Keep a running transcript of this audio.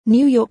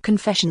New York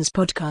Confessions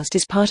podcast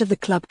is part of the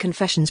Club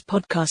Confessions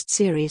podcast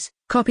series,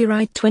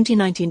 copyright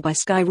 2019 by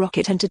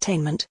Skyrocket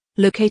Entertainment,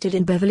 located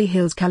in Beverly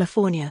Hills,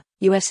 California,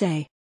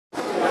 USA.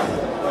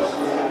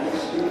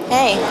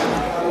 Hey,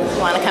 you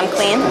want to come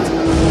clean?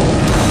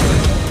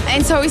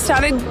 And so we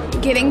started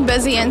getting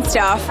busy and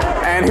stuff.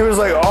 And he was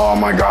like, oh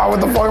my God,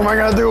 what the fuck am I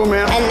gonna do,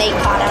 man? And they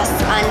caught us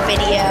on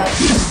video.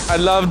 I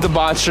love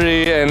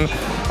debauchery and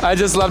I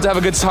just love to have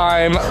a good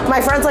time. My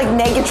friend's like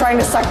naked trying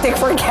to suck dick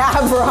for a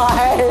cab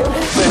ride.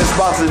 Man, it's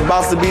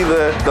about to be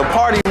the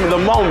party, the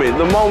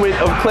moment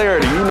of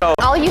clarity, you know.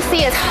 All you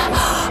see is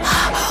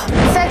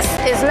sex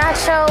is not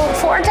your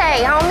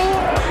forte, homie.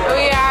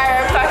 We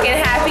are a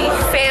fucking happy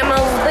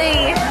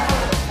family.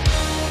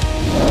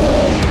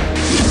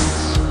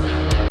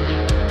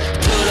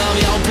 Put on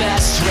your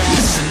best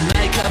dress and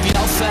make up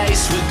your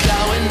face. We're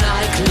going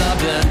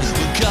nightclubbing.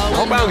 I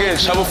hope I don't get in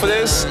trouble for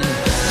this. Get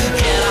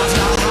off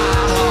your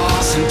high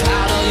horse and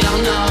powder your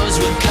nose.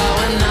 We're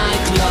going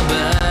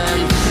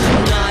nightclubbing.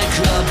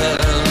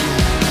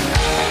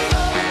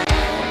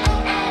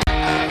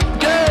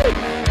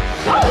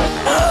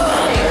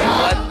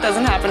 What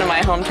doesn't happen in my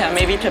hometown,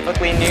 maybe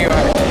typically in New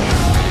York.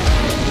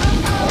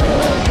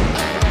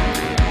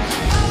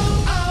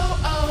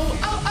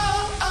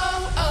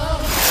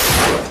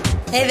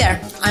 Hey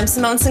there, I'm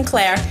Simone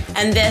Sinclair,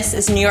 and this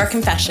is New York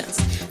Confessions.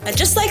 Now,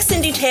 just like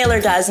Cindy Taylor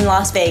does in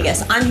Las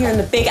Vegas, I'm here in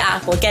the Big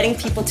Apple getting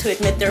people to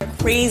admit their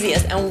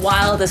craziest and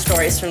wildest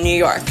stories from New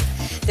York.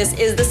 This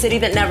is the city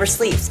that never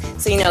sleeps,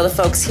 so you know the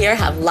folks here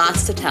have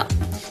lots to tell.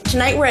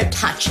 Tonight we're at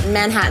Touch in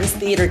Manhattan's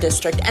Theater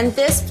District, and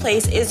this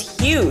place is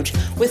huge,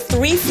 with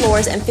 3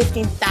 floors and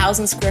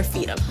 15,000 square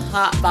feet of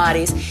hot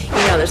bodies. You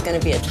know there's going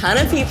to be a ton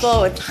of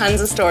people with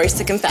tons of stories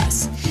to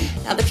confess.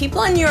 Now, the people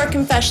on New York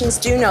Confessions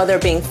do know they're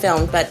being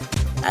filmed, but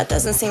that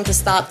doesn't seem to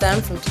stop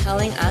them from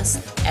telling us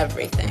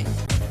everything.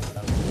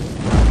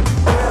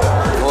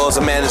 Well, it was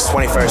Amanda's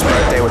 21st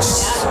birthday, which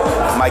is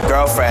my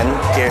girlfriend,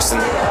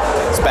 Kirsten's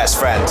best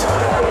friend.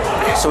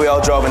 So we all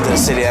drove into the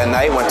city that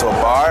night, went to a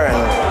bar, and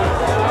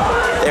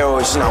they were,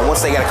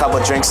 once they got a couple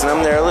of drinks in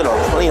them, they're a little,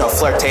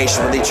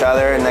 flirtation with each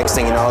other, and next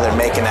thing you know, they're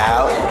making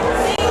out. A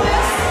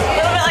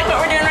little bit like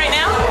what we're doing right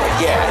now?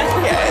 Yeah.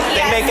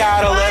 They make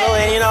out a little,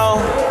 and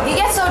He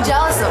gets so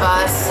jealous of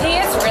us. He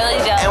gets really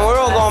jealous. and we're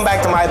all going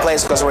back to my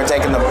place because we're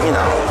taking the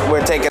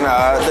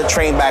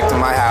train back to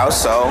my house,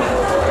 so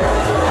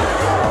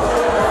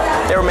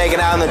they were making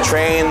out on the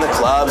train, the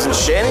clubs and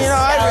shit. And,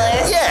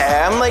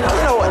 I'm like,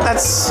 what,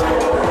 that's...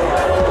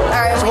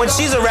 So when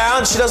she's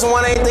around, she doesn't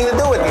want anything to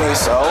do with me,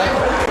 so...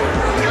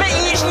 But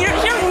you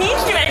don't need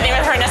to do anything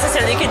with her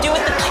necessarily. You could do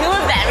it with the two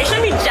of them. You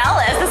shouldn't be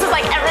jealous. This is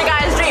like every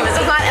guy's dream. This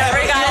is not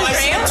every guy's I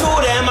see dream. 2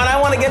 of them, and I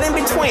want to get in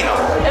between them.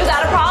 Is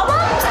that a problem?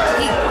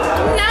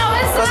 No,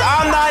 it's Because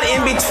I'm not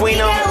in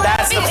between them.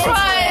 That's the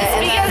problem.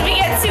 Because we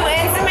get too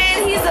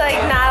intimate, he's like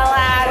not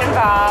allowed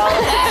involved.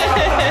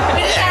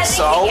 We just gotta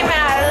so? kick him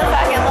out of the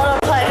fucking little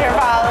pleasure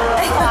ball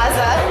in the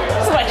plaza.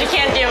 So what you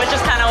can't do is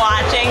just kind of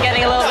watching,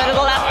 getting a little bit of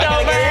the leftover.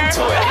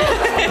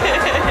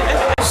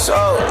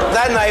 So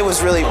that night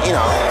was really,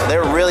 they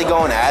were really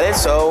going at it.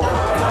 So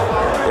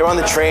they were on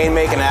the train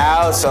making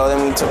out. So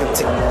then we took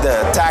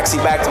the taxi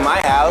back to my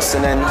house,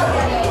 and then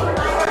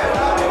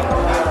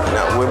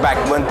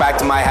went back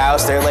to my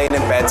house. They're laying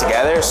in bed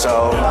together.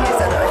 So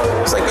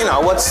it's like,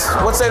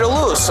 what's there to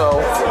lose? So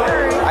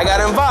I got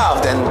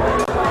involved, and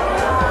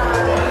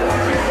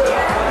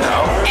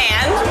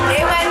And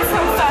They went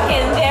from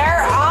fucking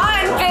there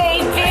on,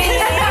 baby.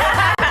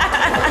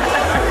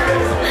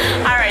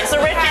 all right, so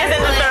Rich is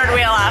in the third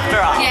wheel after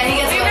all. Yeah, he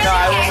gets no,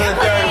 I was in the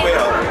third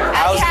wheel.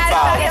 I was Had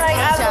fucking involved. like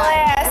a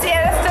blast. He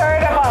had a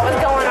third of what was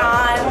going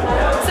on,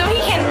 so he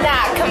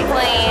cannot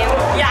complain.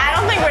 Yeah, I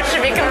don't think Rich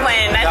should be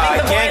complaining. No, I I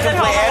think the can't boys at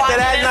complain. home are After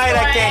that watching night,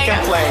 I this can't going,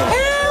 complain.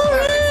 "Hell,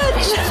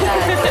 Rich."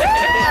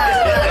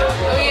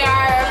 We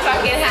are a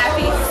fucking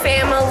happy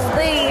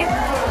family.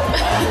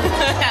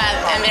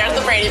 And there's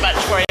the Brady Bunch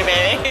for you,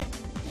 baby.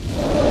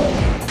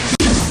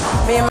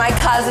 Me and my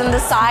cousin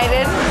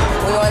decided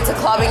we went to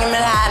clubbing in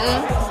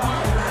Manhattan.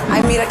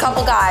 I meet a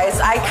couple guys.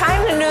 I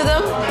kind of knew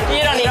them.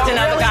 You don't need to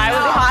know the guy.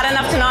 Was he hot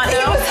enough to not He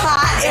know? was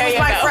hot. There It was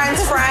you my go.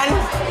 friend's friend.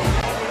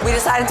 We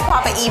decided to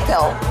pop an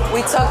E-pill.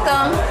 We took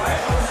them.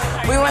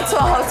 We went to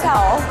a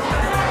hotel.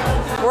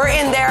 We're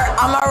in there.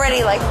 I'm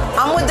already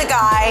I'm with the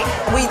guy.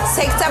 We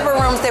take separate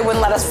rooms. They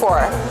wouldn't let us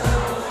 4.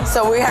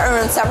 So we are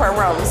in separate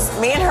rooms.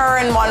 Me and her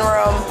in one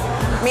room.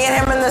 Me and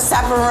him in the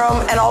separate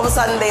room. And all of a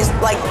sudden they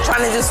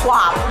trying to just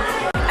swap.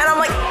 And I'm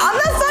like, I'm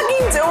not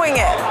fucking doing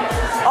it.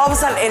 All of a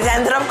sudden it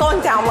ended up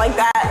going down like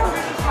that.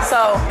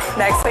 So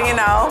next thing you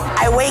know,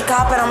 I wake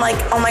up and I'm like,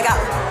 oh my God,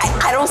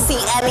 I don't see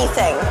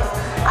anything.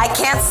 I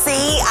can't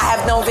see, I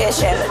have no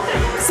vision.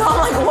 So I'm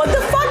like, what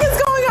the fuck is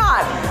going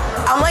on?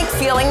 I'm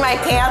feeling my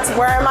pants.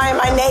 Where am I? Am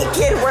I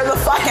naked? Where the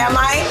fuck am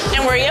I?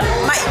 And were you?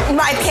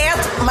 My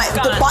pants,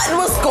 the button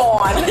was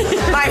gone.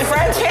 My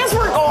friend's pants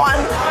were gone.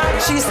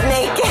 She's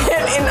naked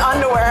in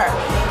underwear.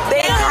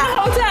 They in the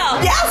hotel?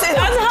 Yes. That's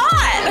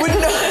hot.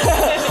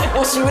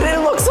 Well, she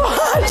didn't look so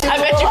hot. I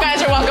bet you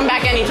guys are welcome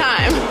back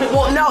anytime.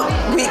 Well, no,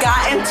 we got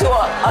into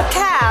a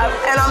cab,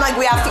 and I'm like,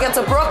 we have to get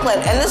to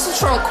Brooklyn. And this is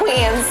from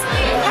Queens.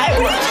 Hi,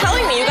 what are you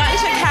telling me? You got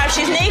into a cab,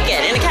 she's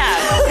naked in a cab.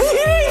 He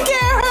didn't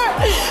care.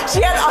 She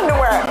had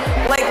underwear,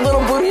 like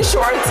little booty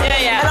shorts.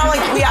 Yeah. And I'm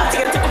like, we have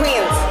to get to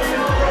Queens.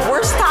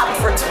 We're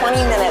stopped for 20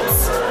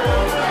 minutes.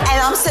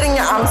 And I'm sitting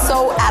there, I'm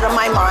so out of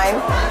my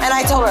mind. And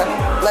I told her,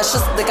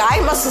 the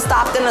guy must have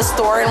stopped in a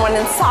store and went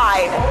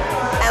inside.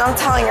 And I'm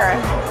telling her,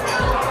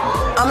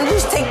 I'm gonna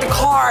just take the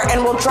car and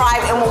we'll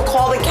drive and we'll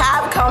call the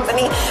cab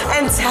company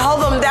and tell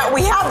them that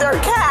we have their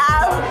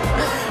cab.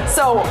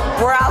 So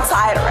we're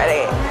outside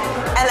already.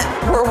 And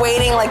we're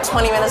waiting like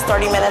 20 minutes,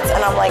 30 minutes. And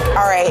I'm like,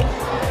 all right,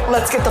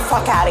 let's get the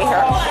fuck out of here.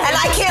 And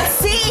I can't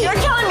see. You're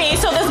telling me,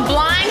 so this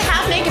blind,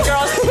 half-naked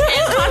girl is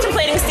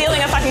contemplating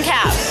stealing a fucking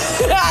cab.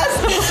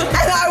 Yes,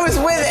 and I was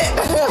with it.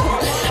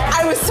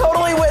 I was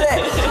totally with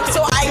it.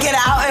 So I get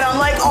out and I'm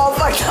like all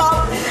fucked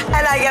up.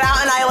 And I get out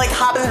and I like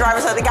hop in the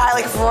driver's side. The guy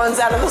like runs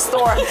out of the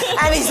store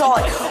and he's all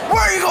like,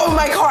 where are you going with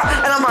my car?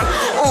 And I'm like,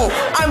 oh,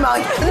 I'm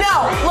like,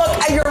 no, look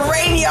at your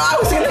radio. I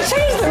was gonna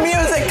change the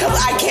music because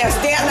I can't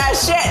stand that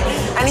shit.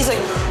 And he's like,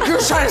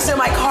 you're trying to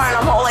steal my car. And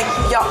I'm all like,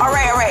 yo, all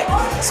right.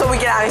 So we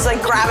get out, he's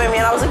like grabbing me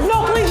and I was like,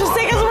 no, please just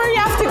take us where you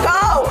have to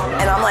go.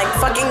 And I'm like,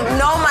 fucking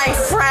no, my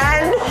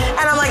friend.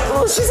 And I'm like,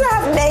 well, she's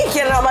half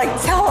naked. And I'm like,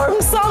 tell her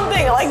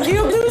something, like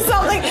you do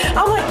something.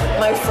 I'm like,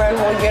 my friend,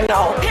 well, you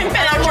know. Pimp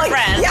it out your like,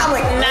 friend. Yeah, I'm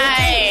like,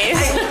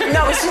 nice.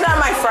 No, but she's not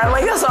my friend.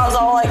 Like that's what I was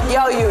all like,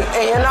 yo, you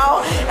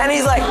know? And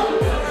he's like,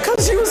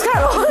 cause she was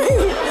kind of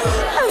like,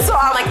 and so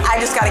I'm like, I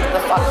just gotta get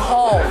the fuck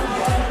home.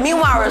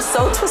 Meanwhile, we're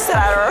so twisted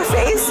out of our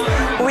face.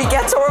 We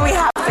get to where we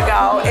have to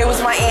go. It was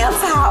my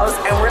aunt's house,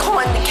 and we're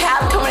calling the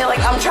cab company.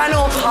 Like, I'm trying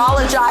to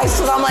apologize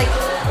because I'm like,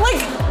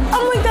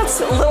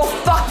 that's a little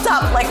fucked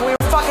up. Like, we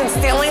were fucking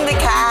stealing the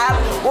cab.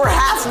 We're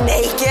half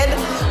naked.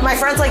 My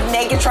friend's like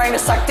naked trying to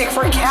suck dick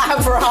for a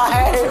cab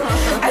ride.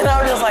 And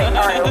I'm just like,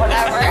 all right,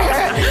 whatever.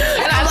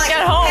 And I'm like,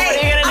 get home. Hey, what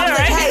are you gonna do,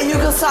 like, right? hey, you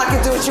can suck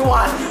and do what you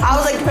want. I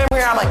was like,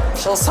 I'm like,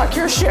 she'll suck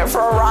your shit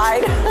for a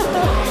ride.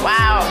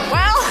 Wow.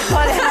 Well,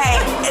 but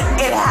hey,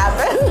 it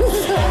happens.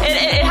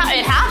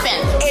 It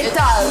happened. It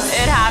does.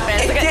 It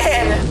happened. It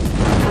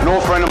did. An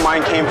old friend of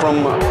mine came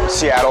from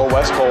Seattle,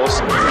 West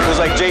Coast. He was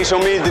like, Jay, show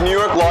me the New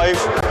York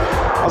life.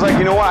 I was like,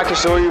 you know what? I can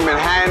show you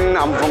Manhattan.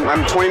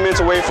 I'm 20 minutes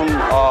away from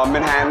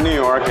Manhattan, New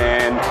York,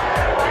 and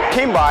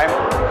came by.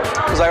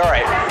 I was like, all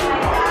right.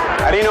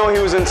 I didn't know he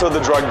was into the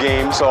drug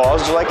game, so I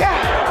was just like,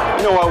 yeah.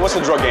 You know what? What's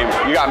the drug game?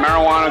 You got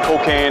marijuana,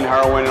 cocaine,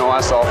 heroin, and all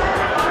that stuff,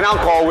 and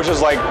alcohol, which is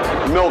like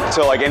milk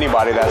to like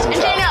anybody that's into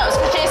And Jay uh, knows,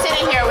 because Jay's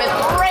sitting here with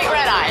bright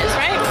red eyes,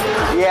 right?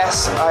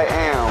 Yes, I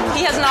am.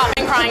 He has not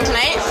been crying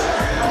tonight.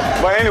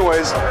 But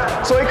anyways,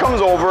 so he comes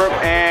over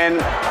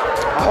and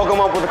I hook him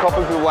up with a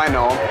couple of people I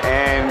know,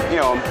 and you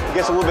know, he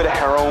gets a little bit of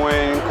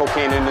heroin,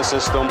 cocaine in the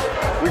system.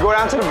 We go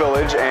down to the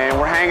village and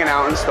we're hanging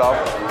out and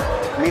stuff.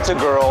 Meets a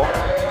girl.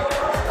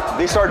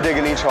 They start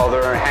digging each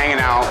other, hanging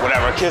out,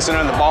 whatever, kissing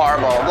in the bar,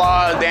 blah, blah,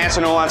 blah,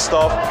 dancing, all that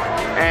stuff.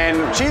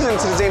 And she's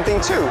into the same thing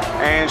too.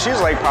 And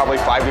she's like probably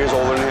 5 years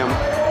older than him.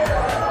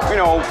 You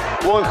know,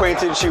 well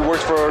acquainted. She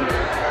works for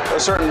a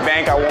certain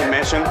bank I won't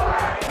mention,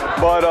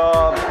 but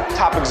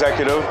top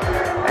executive.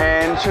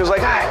 And she was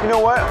like, you know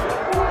what?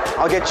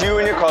 I'll get you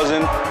and your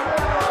cousin,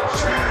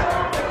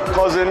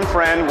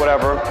 friend,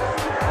 whatever,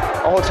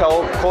 a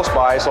hotel close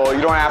by, so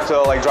you don't have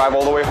to like drive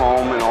all the way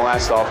home and all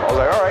that stuff. I was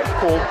like, all right,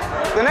 cool.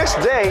 The next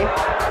day,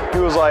 he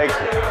was like,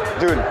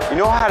 dude, you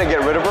know how to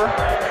get rid of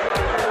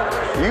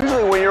her?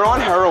 Usually when you're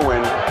on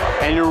heroin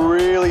and you're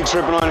really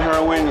tripping on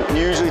heroin,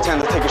 you usually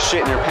tend to take a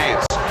shit in your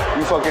pants.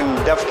 You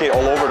fucking defecate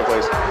all over the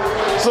place.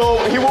 So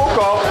he woke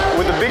up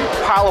with a big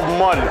pile of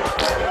mud,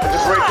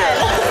 just right there.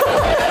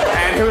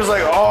 And he was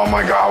like, oh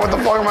my God, what the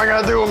fuck am I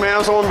gonna do, man?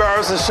 I'm so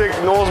embarrassed. This chick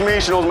knows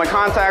me, she knows my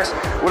contacts,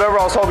 whatever.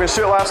 I was talking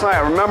shit last night, I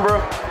remember.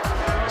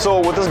 So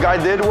what this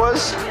guy did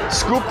was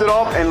scooped it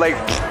up and like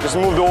just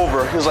moved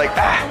over. He was like,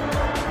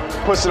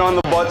 puts it on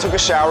the butt, took a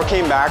shower,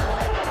 came back,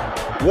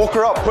 woke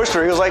her up, pushed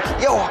her. He was like,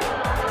 yo,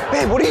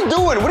 babe, what are you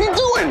doing? What are you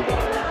doing?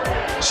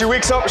 She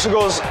wakes up, she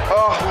goes,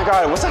 oh my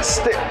God, what's that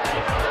stick?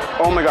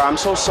 Oh my God, I'm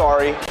so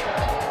sorry.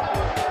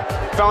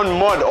 Found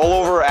mud all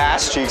over her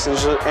ass cheeks,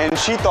 and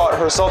she thought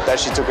herself that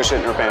she took a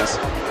shit in her pants.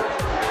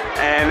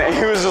 And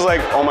he was just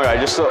like, oh my God,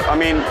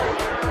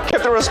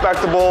 kept it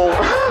respectable.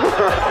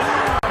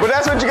 But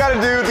that's what you gotta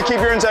do to keep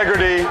your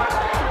integrity.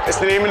 It's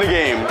the name of the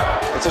game.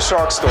 It's a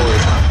shark story.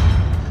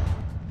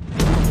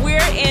 We're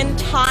in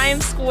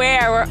Times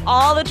Square, where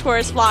all the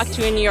tourists flock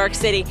to in New York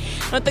City.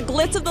 And with the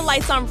glitz of the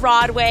lights on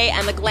Broadway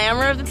and the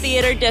glamour of the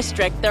theater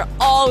district, there are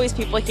always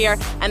people here,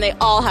 and they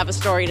all have a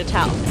story to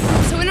tell.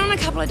 So we went on a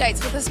couple of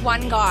dates with this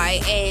one guy,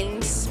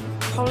 and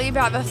probably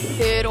about the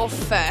third or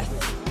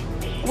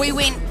fifth, we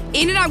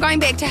ended up going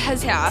back to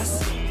his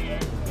house.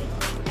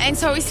 And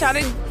so we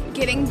started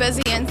getting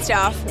busy and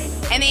stuff.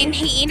 And then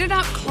he ended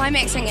up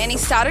climaxing and he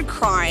started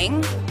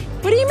crying.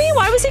 What do you mean?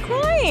 Why was he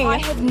crying? I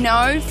have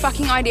no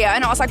fucking idea.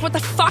 And I was like, what the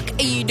fuck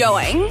are you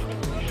doing?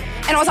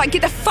 And I was like,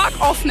 get the fuck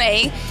off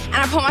me. And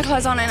I put my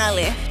clothes on and I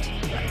left.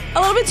 A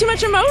little bit too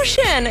much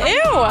emotion.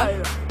 Ew.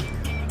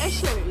 And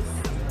shoes.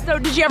 So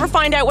did you ever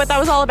find out what that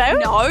was all about?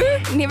 No,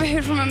 never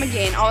heard from him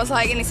again. I was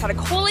like, and he started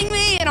calling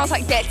me, and I was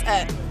like, that's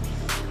it.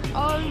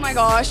 Oh my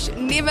gosh,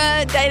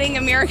 never dating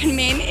American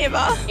men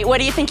ever. What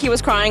do you think he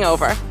was crying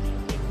over?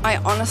 I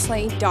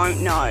honestly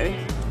don't know.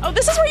 Oh,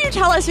 this is where you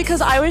tell us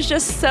because I was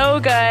just so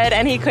good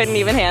and he couldn't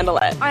even handle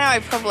it. I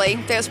know, probably.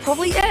 That was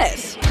probably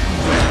it.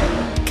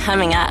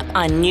 Coming up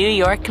on New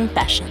York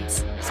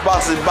Confessions. It's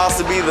about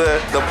to be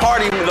the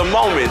party, the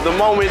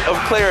moment of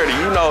clarity,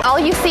 you know. All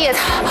you see is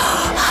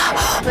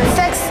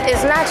sex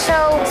is not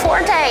your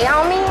forte,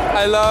 homie.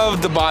 I love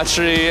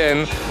debauchery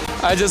and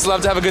I just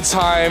love to have a good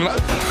time.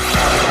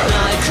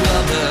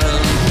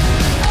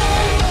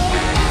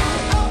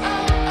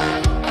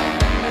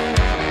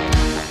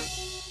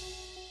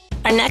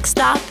 Our next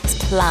stop is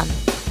Plum,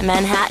 a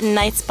Manhattan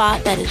night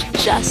spot that is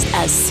just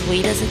as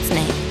sweet as its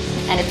name.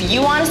 And if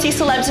you want to see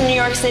celebs in New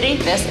York City,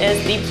 this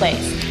is the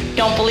place.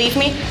 Don't believe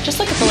me? Just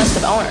look at the list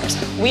of owners.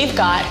 We've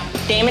got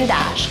Damon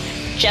Dash,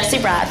 Jesse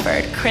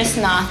Bradford, Chris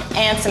Noth,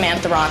 and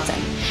Samantha Ronson.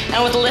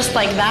 And with a list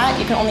like that,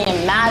 you can only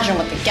imagine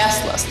what the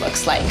guest list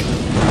looks like.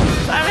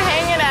 So I'm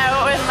hanging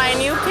out with my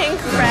new pink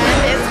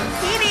friend. It's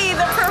Petey,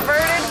 the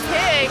perverted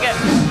pig.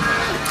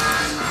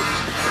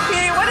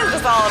 Petey, what is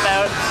this all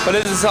about? What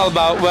is this all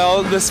about?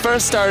 Well, this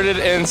first started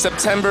in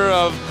September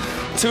of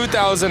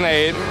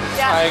 2008.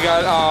 Yeah.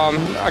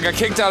 I got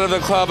kicked out of the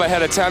club. I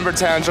had a temper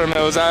tantrum.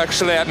 It was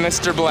actually at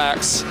Mr.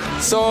 Black's.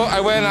 So I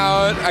went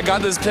out. I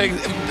got this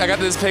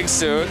pig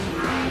suit.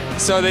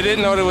 So they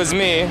didn't know it was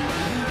me,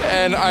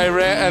 and I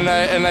ran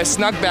and I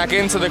snuck back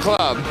into the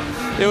club.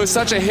 It was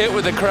such a hit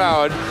with the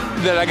crowd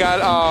that I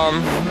got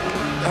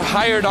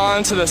hired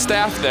on to the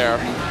staff there,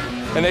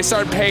 and they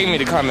started paying me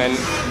to come in.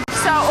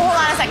 So hold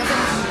on a second. So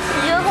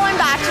you're going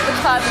back to the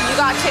club you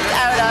got kicked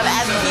out of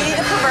as Petey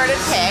the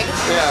perverted pig.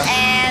 Yeah.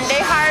 And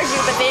they hired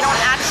you, but they don't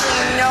actually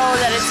know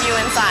that it's you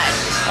inside.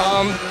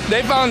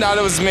 They found out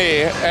it was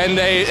me, and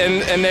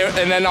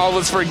then all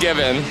was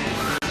forgiven,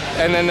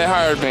 and then they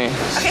hired me.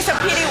 Okay, so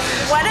Petey,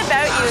 what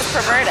about you is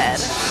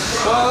perverted?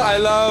 Well, I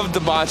love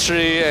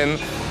debauchery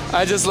and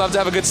I just love to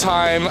have a good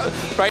time.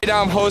 Right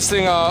now I'm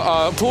hosting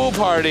a pool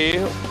party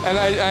and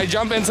I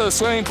jump into the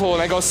swimming pool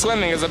and I go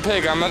swimming as a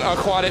pig. I'm an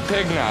aquatic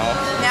pig now.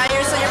 Now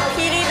you're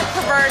Petey the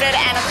perverted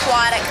and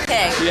aquatic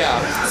pig. Yeah.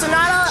 So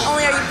not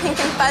only are you pink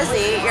and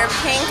fuzzy, you're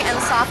pink and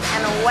soft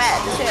and wet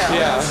too.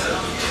 Yeah.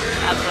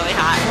 That's really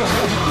hot.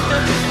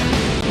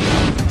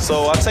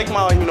 So I take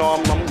my, I'm going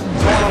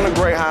on the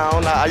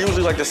Greyhound. I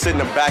usually like to sit in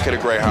the back of the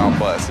Greyhound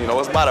bus.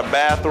 It's by the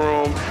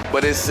bathroom,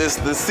 but it's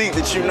just the seat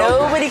that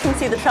Nobody can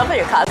see the trouble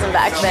you're causing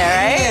back there,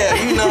 right?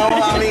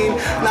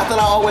 Yeah, not that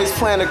I always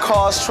plan to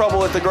cause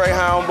trouble at the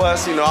Greyhound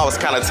bus. I was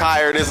kind of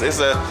tired. It's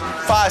a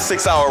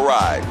 5-6 hour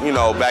ride,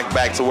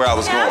 back to where I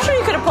was going. I'm sure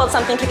you could have pulled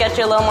something to get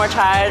you a little more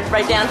tired,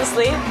 right down to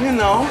sleep.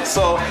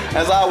 So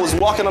as I was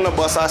walking on the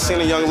bus, I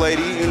seen a young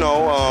lady,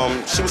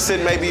 she was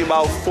sitting maybe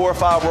about 4 or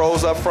 5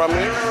 rows up from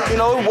me.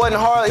 It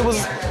wasn't hard. It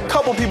was a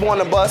couple people on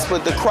the bus,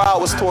 but the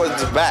crowd was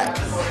towards the back.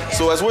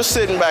 So as we're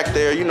sitting back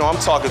there, I'm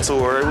talking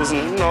to her. It was,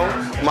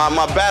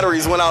 my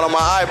batteries went out on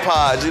my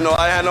iPod.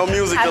 I had no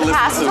music to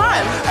listen to.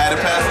 Had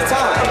to pass the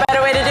time. A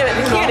better way to do it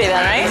than cutie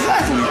then, right?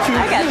 Exactly. Cute,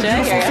 I got you.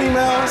 beautiful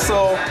female.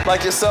 So,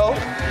 like yourself.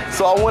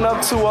 So I went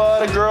up to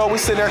the girl. We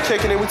sitting there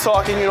kicking it. We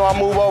talking. I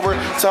move over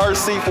to her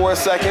seat for a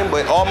second,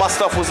 but all my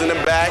stuff was in the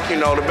back.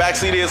 The back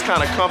seat is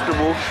kind of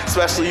comfortable,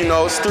 especially,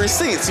 it's 3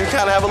 seats. You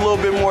kind of have a little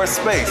bit more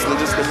space than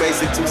just the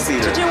basic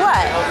 2-seater. To do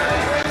what?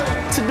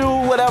 To do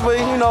whatever,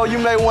 you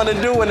may want to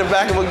do in the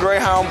back of a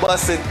Greyhound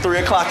bus at 3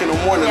 o'clock in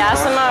the morning.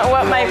 Yeah,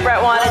 what might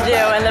Brett want to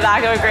do in the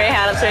back of a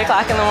Greyhound at 3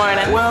 o'clock in the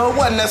morning? Well, it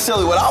wasn't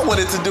necessarily what I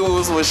wanted to do, it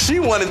was what she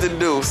wanted to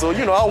do. So,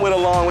 I went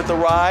along with the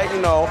ride,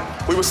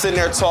 We were sitting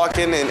there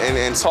talking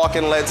and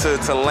talking led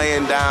to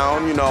laying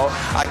down,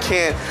 I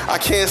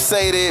can't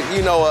say that,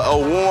 a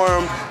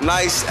warm,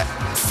 nice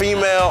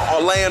female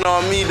laying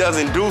on me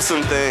doesn't do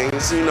some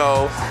things,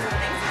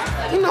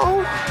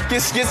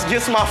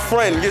 gets my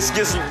friend, gets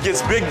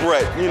Big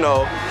Brett,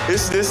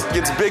 this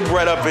gets Big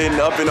Brett up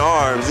in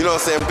arms, you know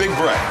what I'm saying? Big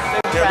Brett.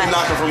 He'll be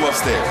knocking from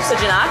upstairs.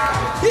 Did you knock?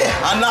 Yeah,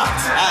 I knocked.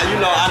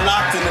 I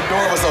knocked and the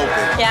door was open.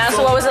 Yeah,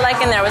 so what was it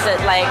like in there? Was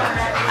it like,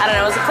 I don't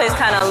know, was the place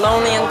kind of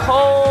lonely and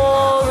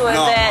cold?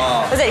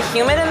 Was it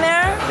humid in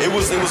there? It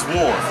was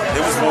warm. It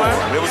was warm.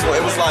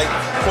 It was like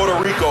Puerto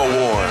Rico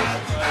warm.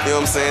 You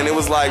know what I'm saying? It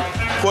was like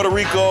Puerto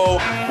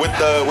Rico with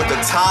the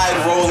tide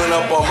rolling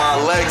up on my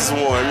legs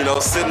warm,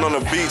 sitting on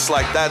the beach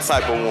like that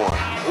type of warm.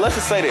 Let's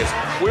just say this.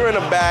 We're in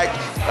the back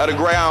of the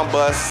Greyhound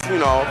bus,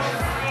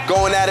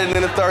 going at it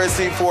in the third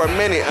seat for a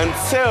minute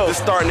until it's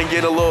starting to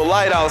get a little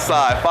light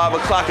outside. 5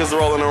 o'clock is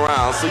rolling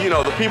around. So,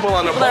 the people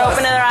on the bus. They're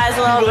opening their eyes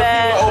a little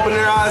bit. People opening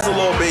their eyes a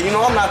little bit.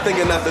 I'm not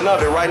thinking nothing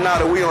of it. Right now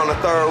that we're on the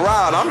 3rd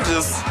round,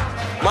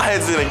 my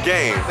head's in a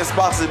game. It's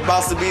about to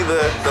be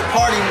the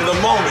party, the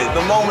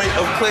moment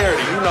of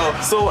clarity,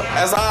 So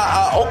as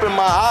I open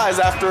my eyes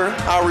after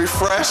I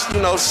refreshed,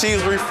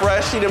 she's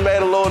refreshed. She done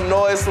made a little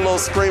noise, a little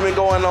screaming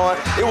going on.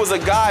 It was a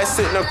guy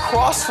sitting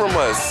across from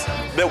us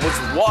that was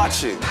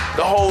watching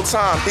the whole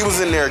time. He was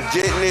in there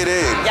getting it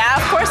in.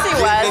 Yeah, of course he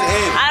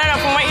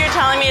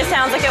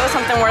like it was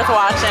something worth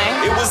watching.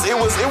 It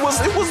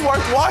was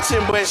worth watching,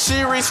 but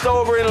she reached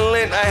over and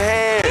lent a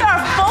hand. We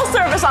are full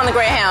service on the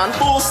Greyhound.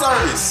 Full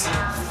service.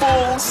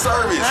 Full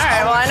service. All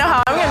right, well, I know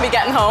how I'm going to be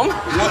getting home.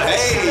 Well,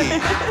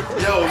 hey,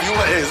 yo,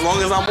 as long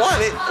as I'm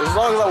on it, as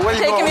long as I'm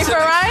taking me for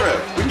a ride?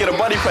 We can get a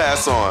buddy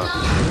pass on.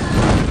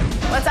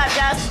 What's up,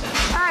 Jess?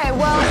 All right,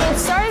 well, it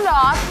started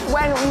off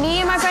when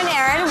me and my friend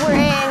Erin were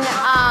in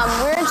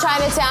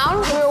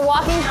Chinatown. We were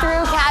walking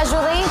through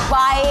casually,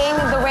 buying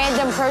the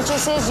random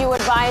purchases you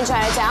would buy in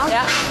Chinatown.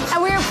 Yeah.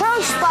 And we were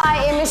approached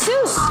by a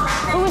masseuse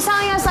who was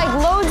telling us like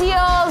low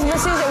deals,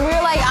 masseuse, and we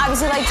were like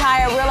obviously like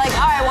tired. We were like,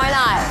 all right, why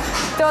not?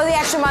 Throw the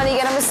extra money,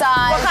 get a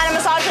massage. What kind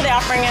of massage are they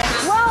offering you?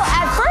 Well,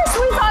 at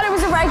first we thought it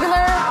was a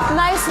regular,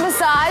 nice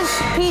massage,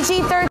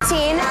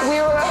 PG-13.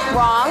 We were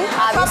wrong,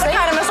 obviously. Not the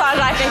kind of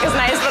massage I think is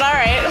nice, but all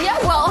right. Yeah,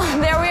 well,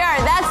 there we are.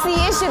 That's the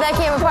issue that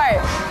came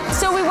apart.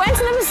 So we went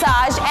to the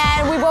massage,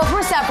 and we both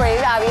were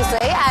separated,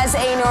 obviously, as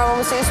a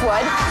normal masseuse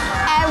would.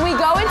 And we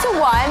go into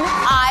one.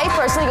 I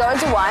personally go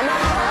into one,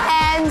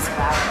 and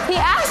he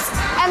asked,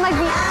 and like,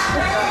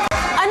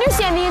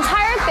 understand the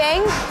entire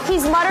thing,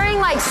 he's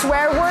muttering like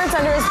swear words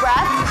under his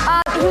breath.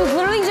 He was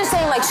literally just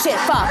saying like shit,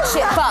 fuck,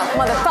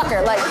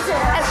 motherfucker. Like,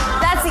 and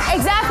that's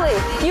exactly,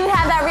 you would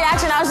have that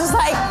reaction. I was just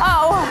like,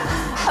 oh,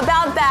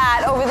 about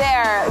that over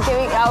there.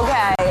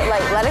 Okay,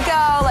 like let it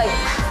go. Like,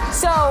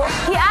 so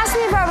he asked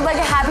me if I would like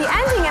a happy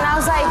ending, and I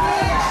was like,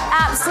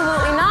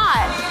 absolutely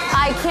not.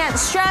 I can't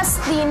stress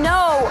the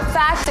no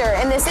factor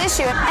in this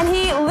issue. And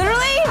he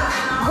literally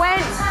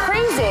went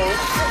crazy.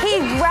 He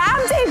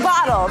grabbed a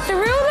bottle,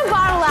 threw the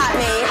bottle at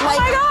me,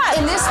 like, oh my God,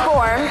 in this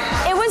form.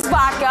 It was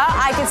vodka.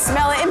 I could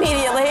smell it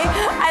immediately.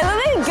 I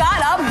literally got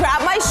up,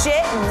 grabbed my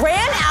shit,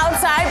 ran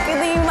outside,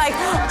 feeling like,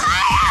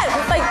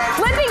 like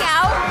flipping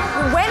out,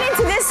 went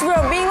into this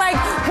room being like,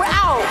 we're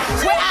out,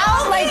 like, get out.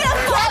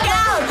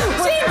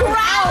 She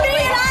grabbed me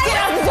and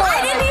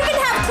I didn't even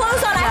have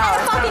clothes on. I had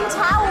a fucking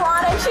towel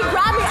on and she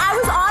grabbed me. I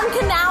was on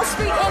Canal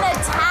Street in a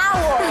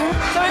towel.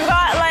 So we've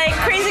got like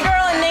crazy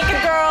girl and naked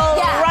girl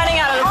running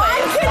out of the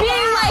place.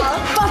 Being like,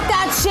 fuck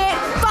that shit,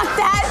 fuck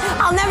that,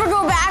 I'll never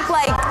go back.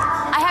 Like,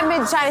 I haven't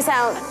been to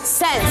Chinatown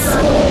since.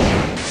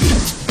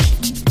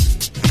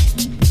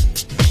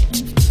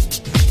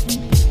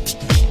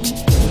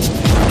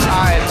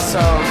 Alright,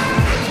 so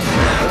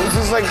it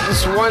was like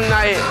this one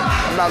night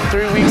about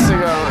 3 weeks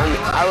ago, and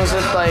I was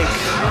with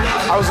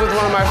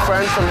one of my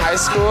friends from high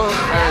school,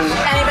 and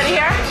anybody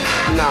here?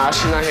 Nah,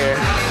 she's not here.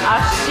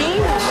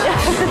 She?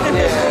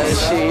 Yeah,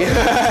 she.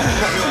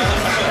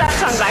 That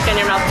tongue back in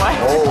your mouth, boy.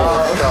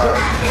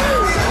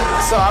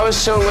 So I was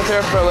chilling with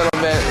her for a little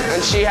bit, and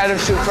she had her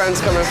two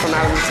friends coming from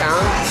out of town.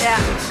 Yeah.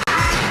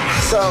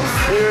 So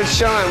we were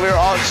chilling, we were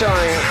all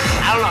chilling.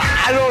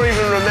 I don't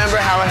even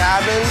remember how it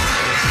happened,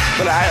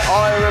 but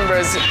all I remember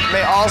is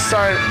all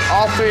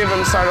three of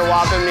them started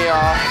whopping me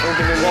off and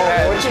giving me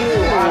head. What you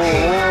mean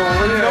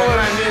whopping? You know what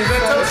I mean?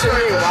 What you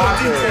mean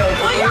whopping?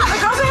 Well, yeah, the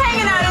girls are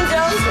hanging out in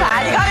Jones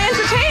Pad. You gotta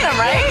entertain them,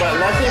 right? But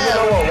let people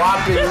know what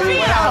whopping means. Just be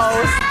a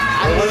host.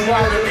 What does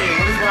whopping mean?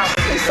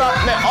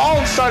 They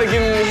all started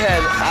giving me head,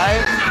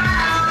 alright?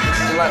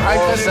 Like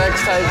oral sex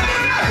type.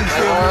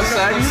 Like oral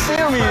sex. You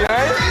feel me,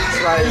 right?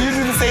 Like, you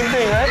do the same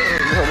thing, right?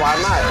 Why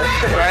not?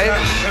 Right?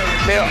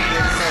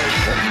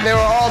 They were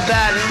all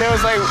bad. There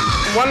was like,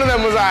 one of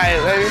them was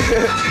alright. Like,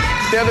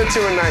 the other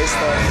two were nice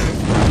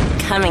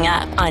though. Coming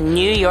up on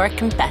New York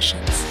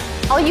Confessions.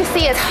 All you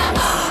see is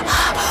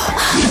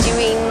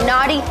doing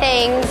naughty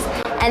things,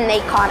 and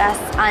they caught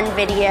us on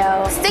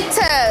video. Stick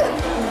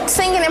to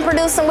singing and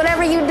producing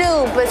whatever you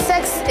do, but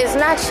sex is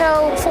not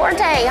your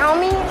forte,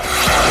 homie.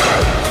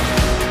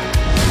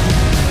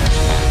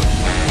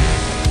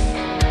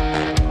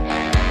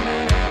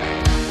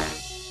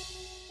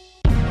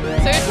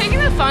 So we're taking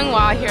the Fung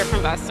Wah here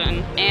from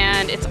Boston,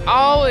 and it's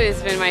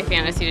always been my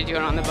fantasy to do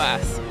it on the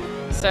bus.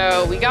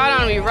 So we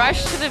got on, we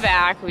rushed to the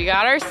back, we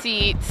got our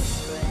seats,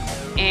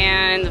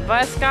 and the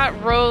bus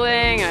got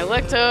rolling. I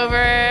looked over,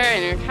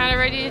 and we were kind of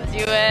ready to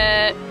do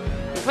it.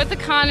 We put the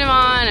condom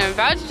on, I'm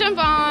about to jump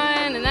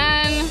on, and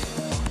then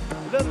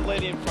the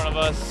lady in front of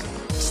us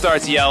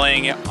starts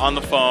yelling on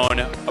the phone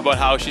about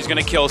how she's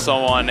gonna kill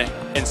someone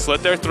and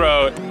slit their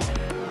throat,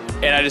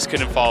 and I just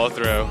couldn't follow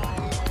through.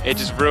 It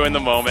just ruined the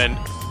moment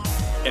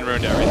and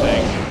ruined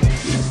everything.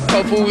 A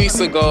couple weeks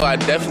ago, I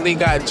definitely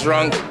got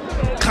drunk,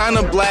 kind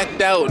of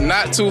blacked out,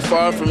 not too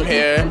far from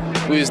here.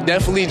 We was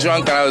definitely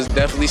drunk, and I was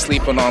definitely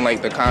sleeping on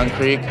like the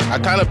concrete. I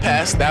kind of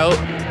passed out,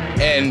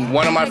 and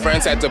one of my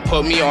friends had to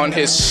put me on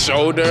his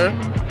shoulder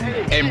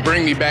and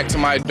bring me back to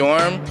my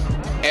dorm.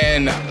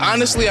 And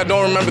honestly, I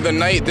don't remember the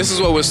night. This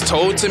is what was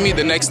told to me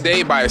the next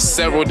day by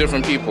several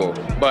different people.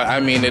 But I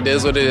mean, it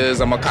is what it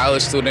is. I'm a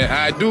college student, and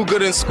I do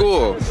good in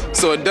school,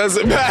 so it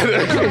doesn't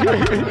matter.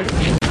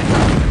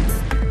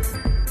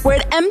 We're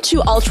at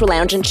M2 Ultra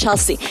Lounge in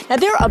Chelsea. Now,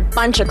 there are a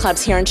bunch of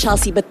clubs here in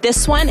Chelsea, but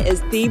this one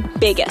is the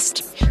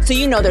biggest. So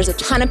you know there's a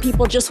ton of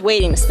people just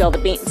waiting to spill the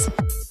beans.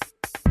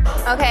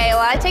 Okay,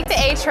 well, I take the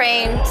A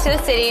train to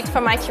the city for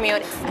my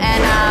commute,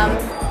 and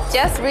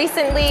just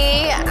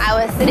recently, I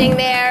was sitting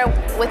there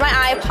with my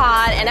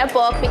iPod and a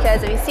book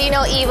because if you see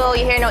no evil,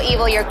 you hear no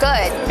evil, you're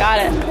good. Got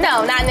it.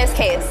 No, not in this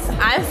case.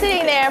 I'm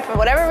sitting there for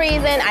whatever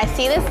reason. I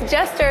see this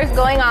gestures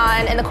going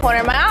on in the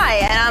corner of my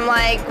eye, and I'm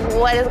like,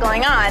 what is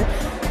going on?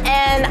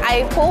 And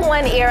I pull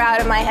one ear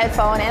out of my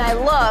headphone and I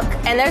look,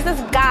 and there's this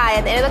guy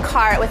at the end of the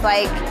cart with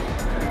like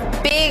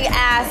big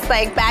ass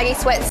like baggy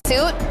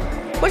sweatsuit,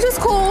 which is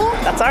cool.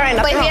 That's all right.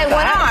 But he had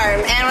one that.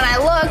 arm, and when I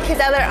look, his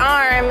other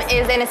arm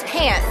is in his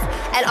pants,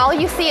 and all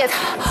you see is,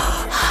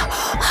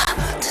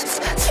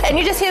 and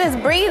you just hear this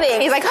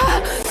breathing. He's like,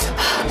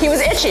 he was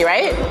itchy,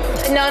 right?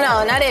 No,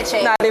 not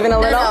itchy. Not even a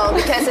little? No,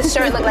 because his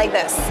shirt looked like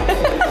this.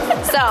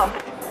 So,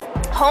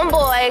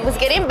 homeboy was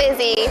getting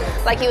busy,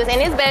 like he was in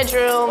his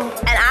bedroom,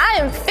 and I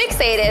am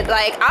fixated,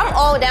 like I'm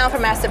all down for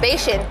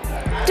masturbation.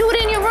 Do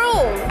it in your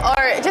room,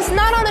 or just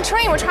not on the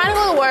train. We're trying to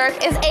go to work.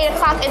 It's 8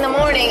 o'clock in the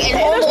morning, and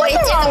homeboy's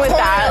in the corner,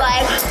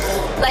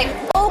 like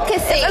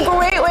focusing. It's a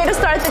great way to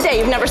start the day.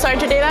 You've never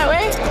started your day that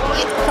way?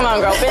 Come on,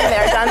 girl. Been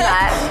there, done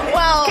that.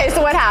 Well, okay.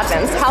 So what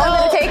happens? How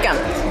long did it take him?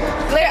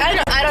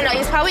 I don't know.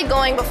 He's probably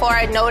going before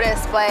I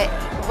noticed, but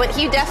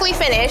he definitely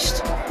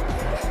finished.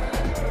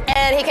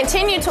 And he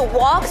continued to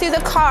walk through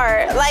the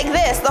car like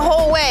this the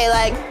whole way,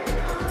 like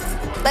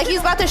he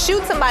was about to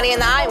shoot somebody in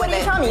the eye with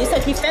it. Tell me, you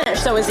said he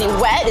finished. So is he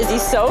wet? Is he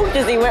soaked?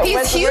 Is he wet?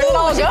 He's huge. Where did it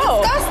all It's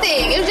go?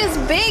 disgusting. It was just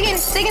big and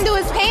sticking to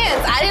his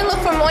pants. I didn't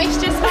look for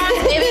moisture spots.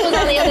 Maybe it was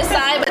on the other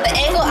side, but the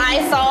angle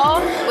I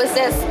saw was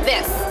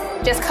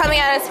just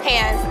coming out of his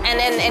pants, and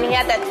he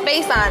had that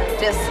face on.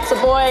 Just the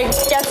boy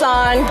gets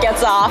on,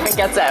 gets off, and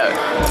gets out.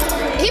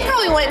 He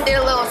probably went and did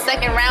a little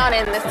second round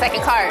in the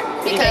second cart.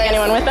 Did you take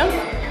anyone with him?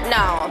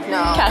 No.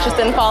 Cassius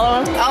didn't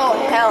follow him? Oh,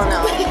 hell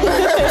no.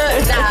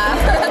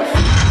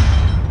 Nah.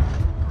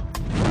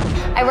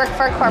 I work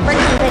for a corporate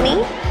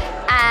company,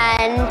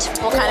 and...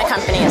 What kind of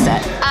company is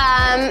it?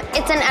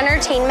 It's an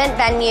entertainment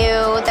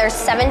venue. There's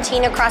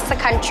 17 across the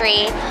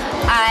country.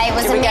 I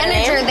was a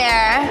manager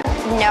there.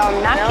 No, I'm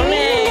not giving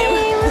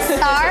names.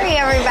 Sorry,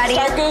 everybody.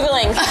 Start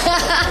Googling.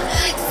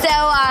 So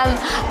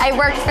I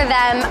worked for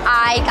them.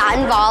 I got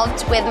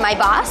involved with my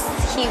boss.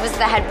 He was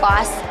the head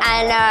boss.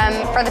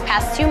 And for the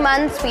past 2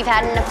 months, we've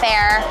had an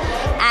affair.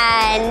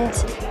 And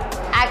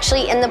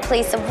actually, in the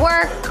place of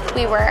work,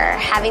 we were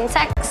having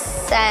sex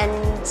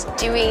and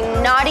doing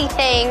naughty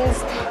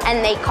things, and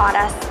they caught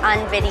us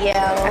on video.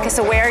 Okay,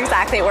 so where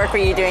exactly at work were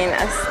you doing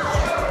this?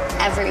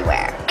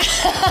 Everywhere.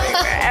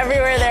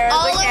 Everywhere there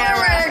was a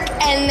camera. All over work,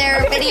 and there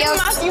are video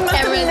cameras. You must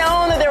have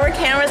known that there were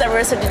cameras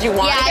everywhere, so did you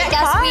want to get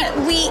caught? Yeah, I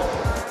guess we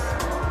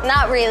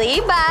not really,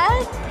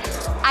 but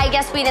I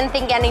guess we didn't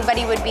think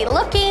anybody would be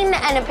looking,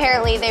 and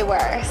apparently they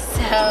were,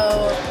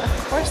 so...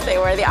 Of course they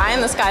were. The eye in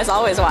the sky is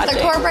always watching.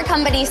 The corporate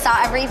company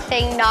saw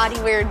everything naughty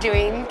we were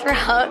doing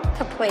throughout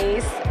the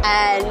place,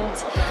 and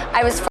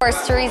I was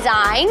forced to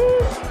resign,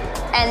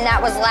 and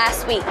that was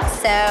last week,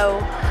 so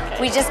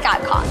we just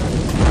got caught.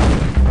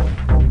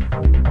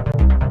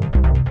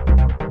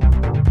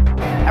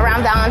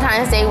 Around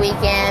Valentine's Day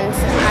weekend,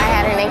 I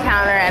had an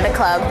encounter at a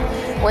club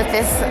with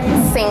this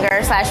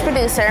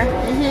singer/producer.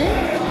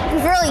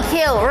 He's really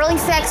cute, really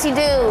sexy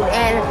dude,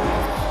 and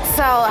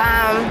so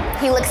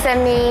he looks at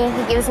me,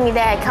 he gives me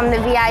that come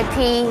to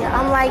VIP.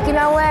 I'm like, you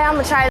know what, I'm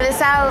gonna try this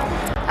out.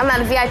 I'm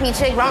not a VIP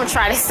chick, but I'm gonna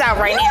try this out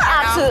right now.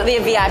 Absolutely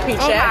a VIP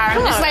chick. Okay,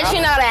 just let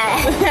you know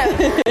that.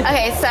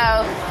 Okay,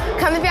 so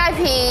come to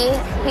VIP,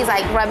 he's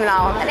like rubbing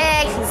all on my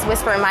neck, he's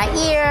whispering in my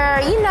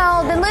ear, you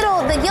know,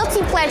 the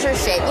guilty pleasure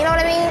shit, you know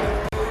what I mean?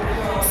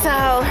 So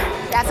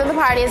after the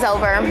party is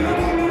over,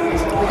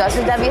 we go to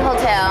the W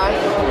Hotel.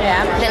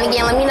 Yeah. Then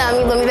again, let me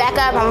back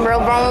up, I'm real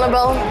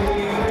vulnerable.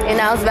 You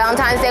know, it's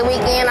Valentine's Day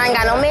weekend, I ain't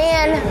got no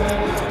man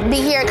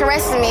be here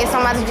caressing me, so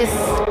I'm about to just,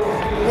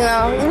 you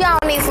know, we all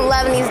need some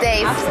loving these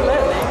days.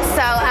 Absolutely.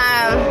 So,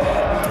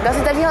 go to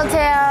the W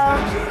Hotel,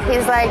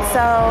 he's like,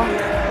 so,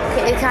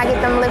 can I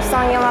get them lips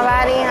on my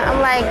body?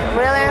 I'm like,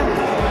 really?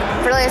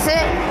 Really, that's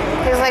it?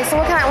 He was like, so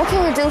what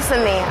can you do for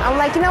me? I'm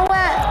like, you know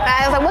what?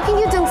 I was like, what can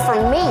you do for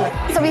me?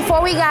 So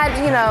before we got,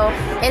 you know,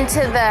 into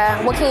the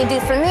what can you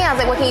do for me, I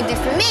was like, what can you do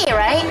for me,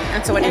 right?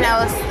 And so what did you do?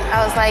 I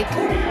was like,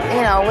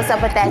 you know, what's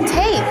up with that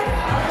tape?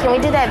 Can we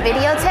do that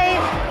videotape?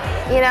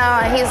 You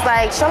know, and he's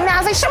like, show me that.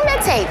 I was like, show me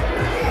that tape.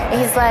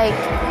 And he's like,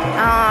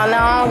 oh, no,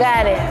 I don't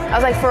got it. I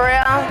was like, for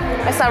real?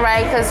 It's all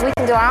right, because we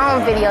can do our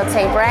own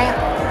videotape, right?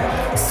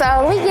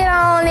 So we get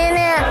on in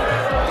there,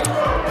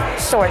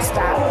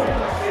 shortstop.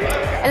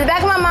 In the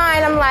back of my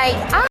mind, I'm like,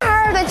 I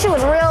heard that you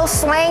was real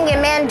swinging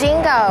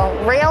mandingo,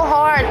 real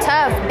hard,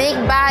 tough, big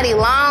body,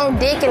 long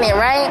dick in it,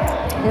 right?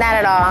 Not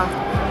at all.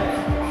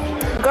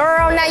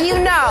 Girl, now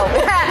you know.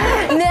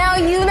 Now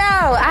you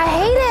know. I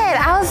hate it.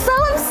 I was so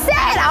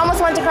upset. I almost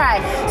wanted to cry.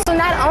 So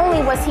not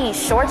only was he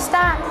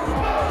shortstop,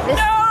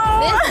 this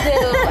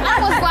dude,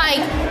 I was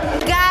like,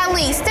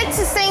 golly, stick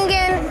to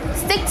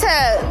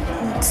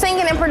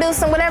singing and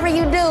producing, whatever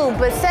you do,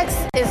 but sex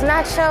is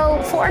not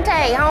your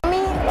forte,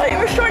 homie. Well, you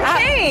were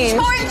shortchanged.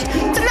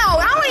 No,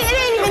 it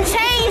didn't even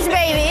change,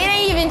 baby. It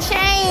didn't even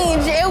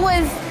change.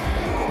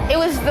 It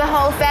was the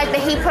whole fact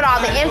that he put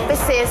all the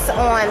emphasis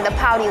on the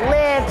pouty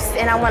lips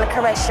and I want to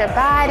caress your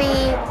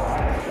body.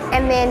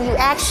 And then you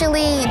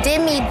actually did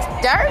me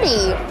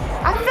dirty.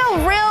 I felt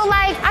real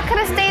like I could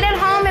have stayed at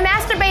home and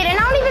masturbated, and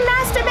I don't even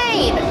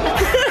masturbate.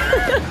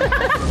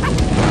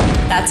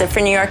 That's it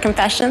for New York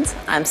Confessions.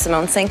 I'm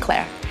Simone St.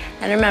 Clair.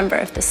 And remember,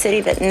 if the city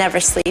that never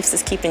sleeps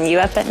is keeping you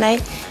up at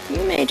night, you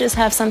may just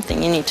have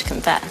something you need to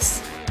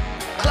confess.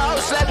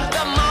 Close it,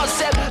 the more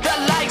said, the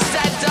light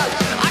set up.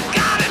 I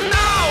gotta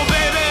know,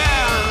 baby.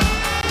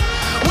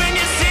 When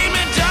you see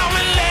me, don't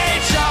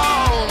relate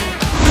on.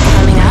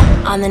 Coming up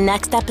on the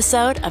next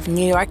episode of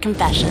New York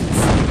Confessions.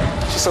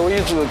 So what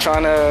you doing?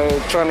 Trying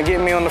to get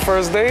me on the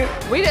first date?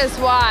 We just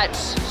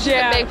watched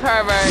the big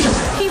pervert.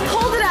 He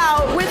pulled it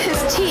out with his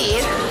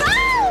teeth.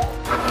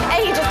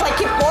 And he just like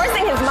kept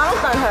forcing his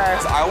mouth on her.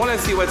 I want to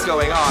see what's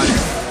going on.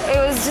 It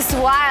was just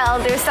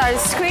wild. They started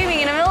screaming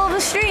in the middle of the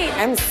street.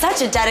 I'm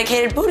such a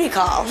dedicated booty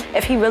call.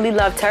 If he really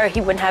loved her, he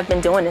wouldn't have been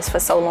doing this for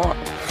so long.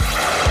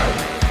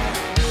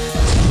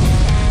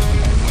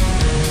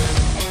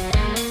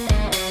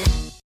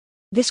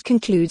 This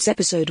concludes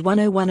episode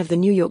 101 of the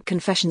New York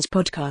Confessions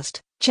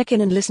podcast. Check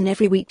in and listen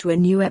every week to a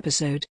new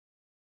episode.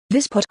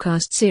 This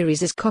podcast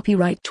series is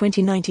copyright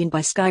 2019 by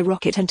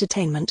Skyrocket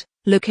Entertainment,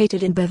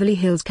 located in Beverly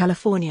Hills,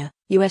 California,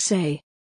 USA.